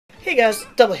Hey guys,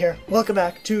 Double here. Welcome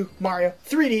back to Mario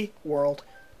 3D World.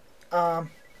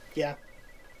 Yeah.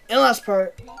 In the last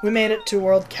part, we made it to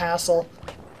World Castle.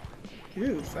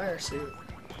 Ooh, fire suit.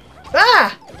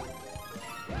 Ah!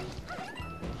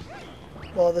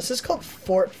 Well, this is called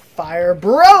Fort Fire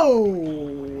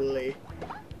Broly.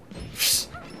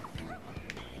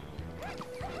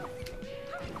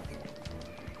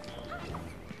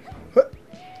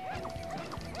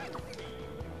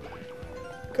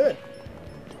 Good.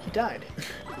 He died.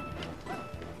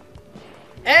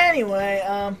 Anyway,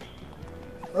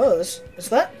 oh, is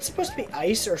that supposed to be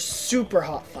ice or super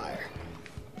hot fire?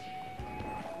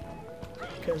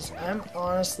 Because I'm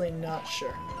honestly not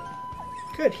sure.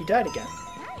 Good, he died again.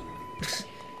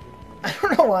 I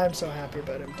don't know why I'm so happy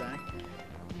about him dying.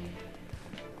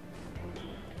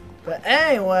 But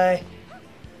anyway,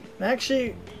 I'm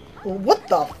actually... Well, what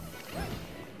the...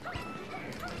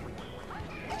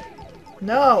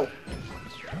 No!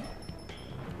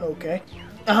 Okay.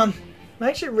 I'm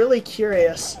actually really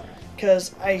curious,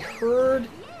 because I heard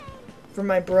from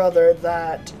my brother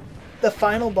that the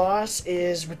final boss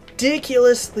is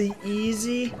ridiculously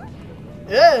easy,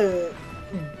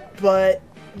 but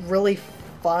really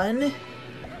fun.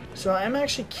 So I'm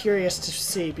actually curious to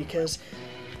see, because...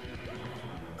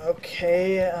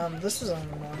 Okay, this is on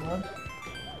the wrong one.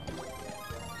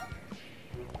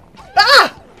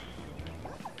 Ah!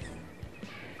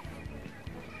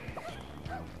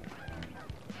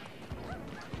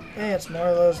 Hey, it's more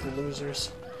of those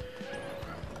losers.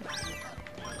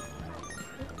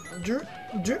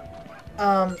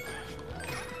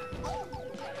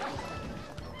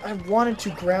 I wanted to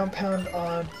ground pound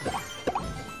on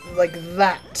like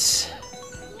that.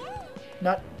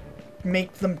 Not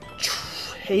make them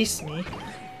chase me.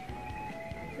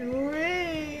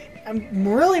 I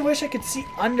really wish I could see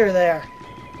under there.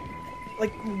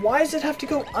 Like, why does it have to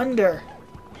go under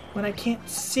when I can't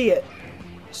see it?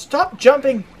 Stop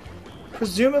jumping!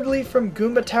 Presumably from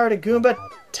Goomba Tower to Goomba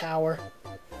Tower.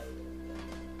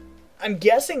 I'm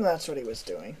guessing that's what he was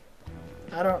doing.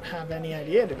 I don't have any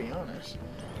idea, to be honest.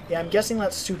 Yeah, I'm guessing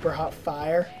that's super hot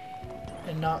fire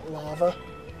and not lava.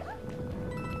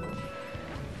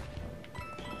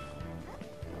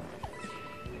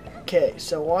 Okay,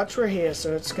 so watch where he is.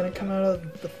 So it's going to come out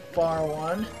of the far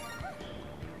one.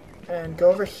 And go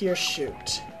over here,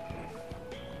 shoot.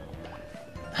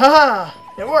 Haha!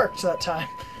 It worked that time.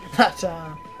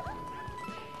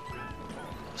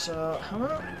 So, how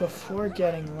about before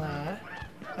getting that,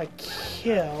 I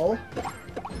kill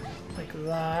like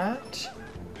that.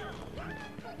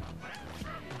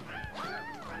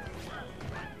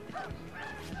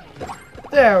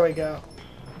 There we go.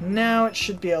 Now it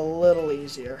should be a little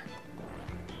easier.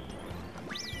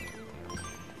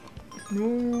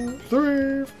 No,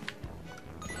 3.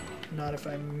 Not if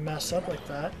I mess up like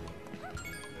that.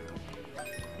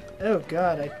 Oh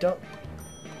god, I don't...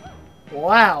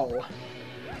 Wow!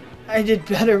 I did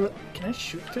better with... Can I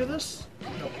shoot through this?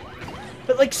 Nope.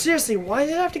 But like, seriously, why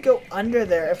did I have to go under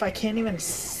there if I can't even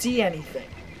see anything?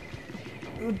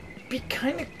 It would be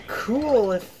kind of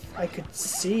cool if I could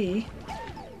see.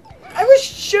 I was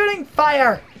shooting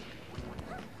fire!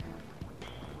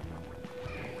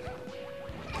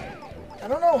 I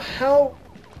don't know how...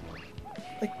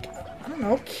 Like, I don't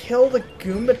know, kill the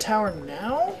Goomba Tower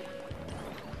now?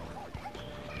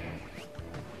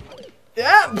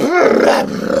 Yeah.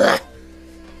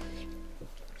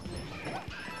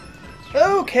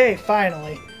 Okay,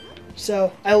 finally.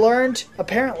 So, I learned,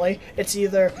 apparently, it's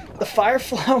either the fire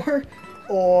flower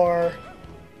or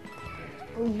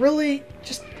really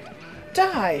just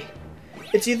die.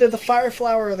 It's either the fire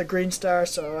flower or the green star,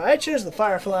 so I choose the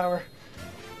fire flower.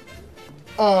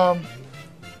 Yeah,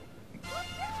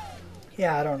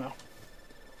 I don't know.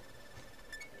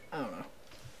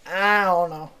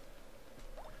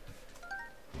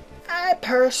 I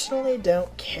personally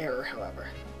don't care, however.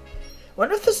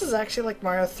 Wonder if this is actually like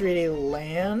Mario 3D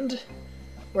Land,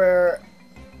 where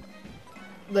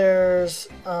there's,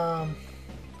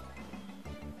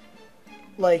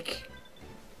 like,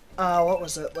 what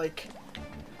was it, like,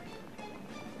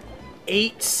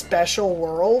 8 special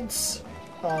worlds?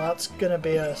 Oh, that's gonna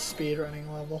be a speedrunning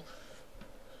level.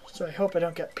 So I hope I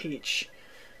don't get Peach.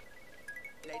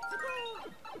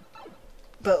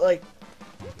 But, like...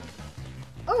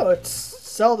 Oh, it's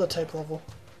Zelda type level.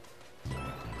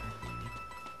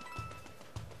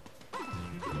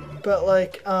 But,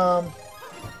 like, damn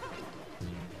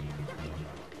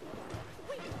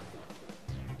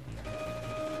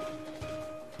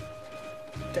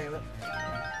it.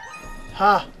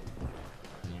 Ha!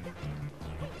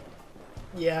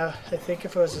 Yeah, I think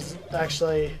if it was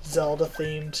actually Zelda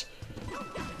themed,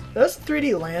 That was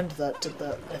 3D Land that did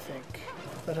that, I think.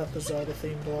 That had the Zelda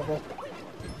themed level.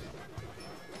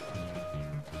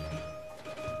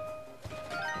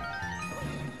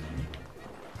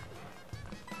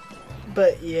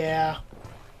 But yeah.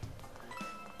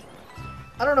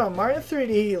 I don't know, Mario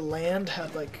 3D Land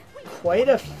had like quite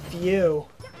a few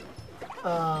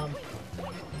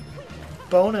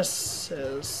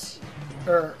bonuses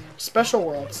or special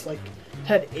worlds, like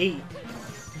had 8.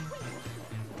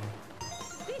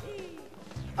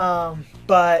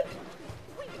 But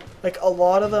like a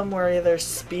lot of them were either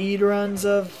speed runs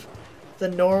of the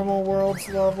normal worlds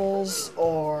levels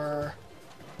or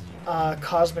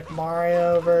Cosmic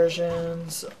Mario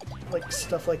versions, like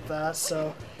stuff like that.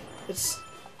 So it's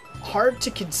hard to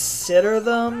consider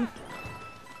them.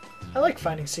 I like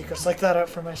finding secrets like that out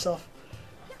for myself.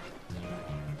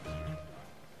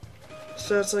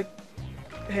 So it's like,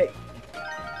 hey,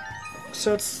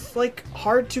 so it's like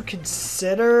hard to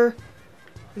consider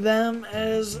them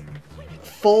as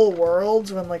full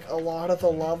worlds when like a lot of the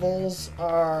levels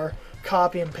are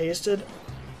copy and pasted.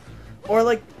 Or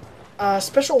like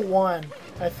Special 1,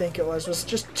 I think it was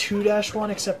just 2-1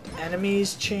 except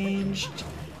enemies changed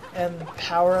and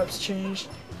power-ups changed.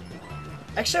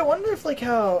 Actually, I wonder if like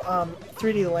how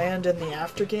 3D Land in the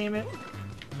after game,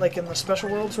 like in the special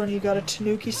worlds when you got a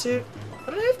Tanuki suit.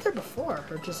 What did I have there before?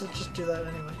 Or does it just do that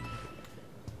anyway?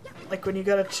 Like when you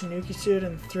got a Tanuki suit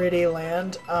in 3D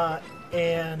Land,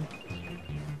 and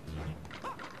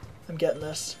I'm getting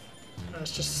this. No,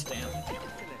 it's just a stamp.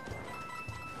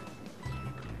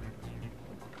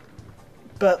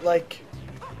 But like,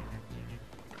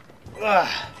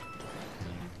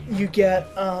 you get,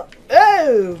 oh,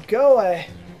 go away.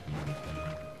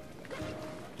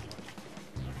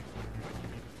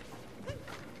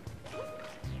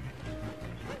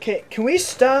 Okay, can we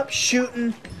stop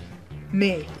shooting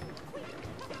me?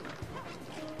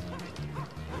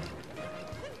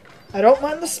 I don't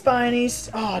mind the spinies.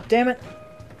 Oh, damn it.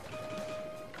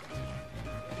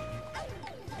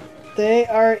 They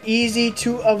are easy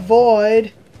to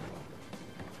avoid,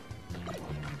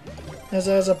 as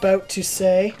I was about to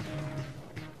say.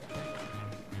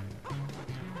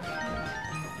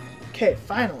 Okay,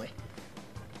 finally.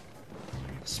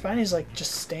 Spinies, like,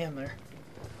 just stand there.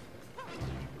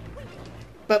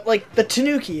 But, like, the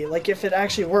Tanuki, like, if it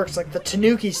actually works, like, the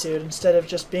Tanuki suit, instead of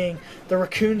just being the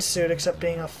raccoon suit, except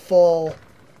being a full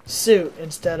suit,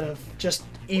 instead of just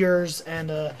ears and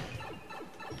a...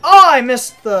 Oh, I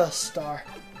missed the star.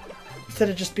 Instead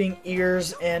of just being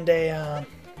ears and a,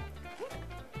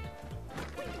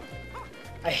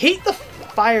 I hate the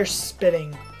fire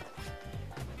spitting.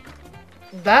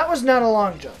 That was not a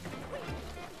long jump.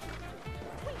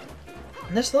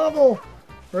 And this level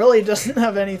really doesn't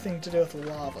have anything to do with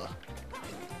lava.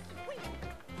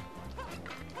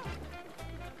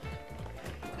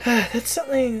 That's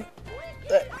something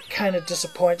that kind of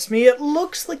disappoints me. It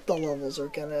looks like the levels are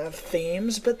gonna have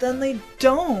themes, but then they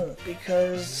don't,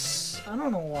 because I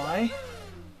don't know why.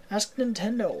 Ask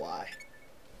Nintendo why.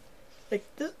 Like,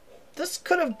 this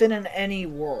could have been in any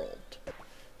world.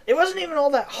 It wasn't even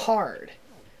all that hard.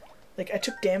 Like, I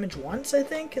took damage once, I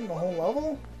think, in the whole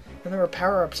level, and there were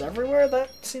power-ups everywhere. That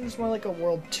seems more like a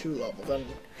World 2 level than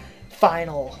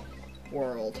Final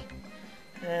World.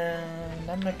 And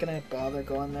I'm not gonna bother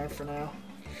going there for now.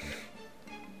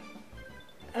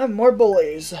 And more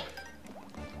bullies.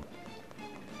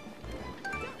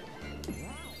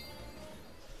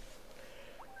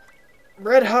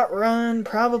 Red Hot Run,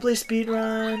 probably speed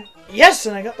run. Yes,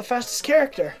 and I got the fastest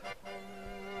character.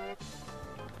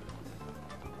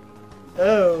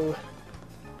 Oh.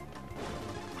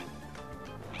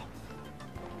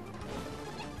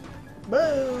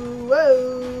 Whoa,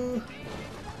 whoa.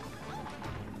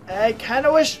 I kind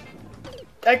of wish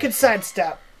I could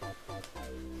sidestep.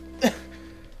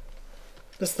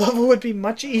 This level would be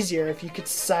much easier if you could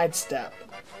sidestep.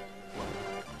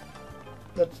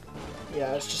 But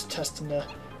yeah, I was just testing to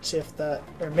see if that,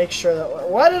 or make sure that.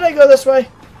 Why did I go this way?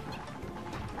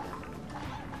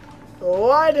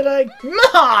 Why did I?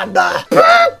 No!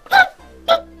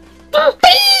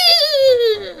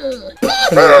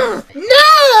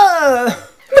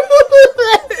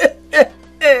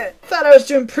 Thought I was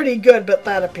doing pretty good, but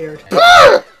that appeared.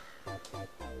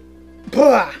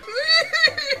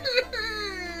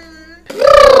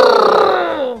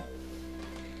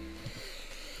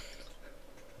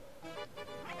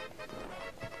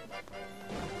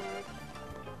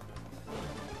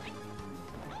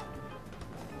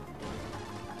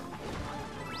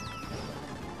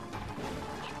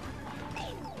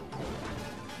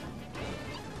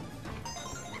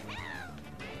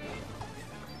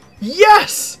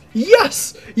 Yes!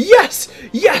 Yes! Yes!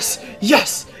 Yes!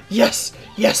 Yes! Yes!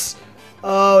 Yes!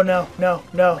 Oh, no, no,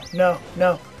 no, no,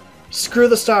 no. Screw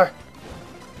the star.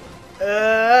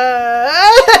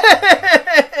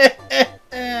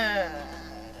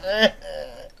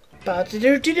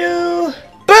 Ba-da-doo-doo-doo!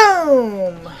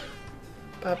 Boom!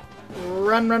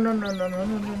 Run, run, run, run, run, run,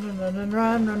 run, run, run,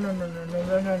 run, run, run,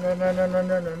 run, run, run,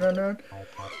 run, run, run, run.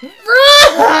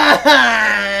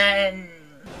 Run!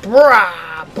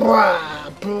 Brah,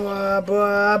 brah, brah,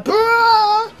 brah,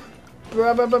 brah.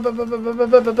 Oh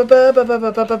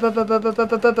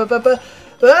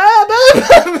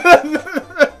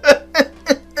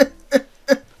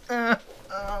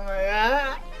my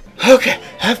god. Okay,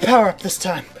 have power up this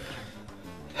time.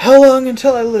 How long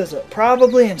until I lose it?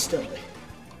 Probably instantly.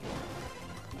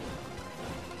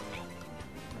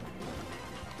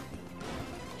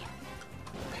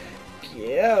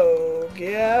 Go,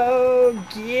 go,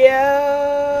 go.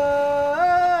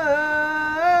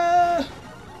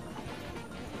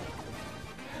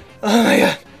 Oh my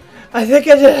god. I think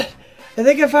I did it. I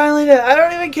think I finally did it. I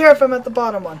don't even care if I'm at the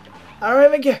bottom one. I don't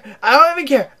even care. I don't even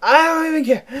care. I don't even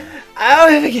care. I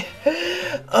don't even care.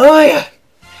 Oh my god.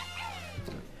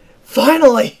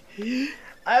 Finally.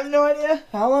 I have no idea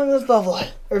how long this level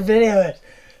or video is,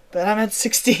 but I'm at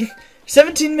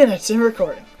 17 minutes in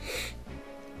recording.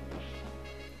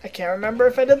 I can't remember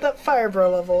if I did that Fire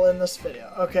Bro level in this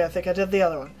video. Okay, I think I did the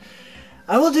other one.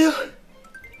 I will do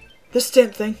this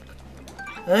stamp thing,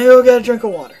 and then go get a drink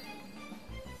of water.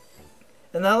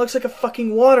 And that looks like a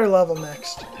fucking water level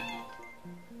next.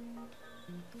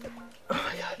 Oh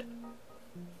my god.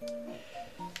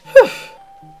 Whew.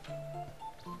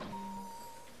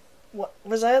 What,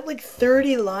 was I at like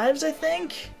 30 lives, I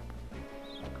think?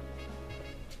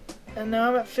 And now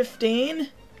I'm at 15?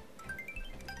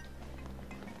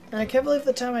 And I can't believe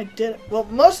the time I did it. Well,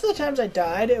 most of the times I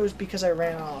died, it was because I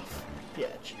ran off the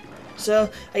edge. So,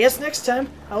 I guess next time,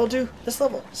 I will do this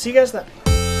level. See you guys then.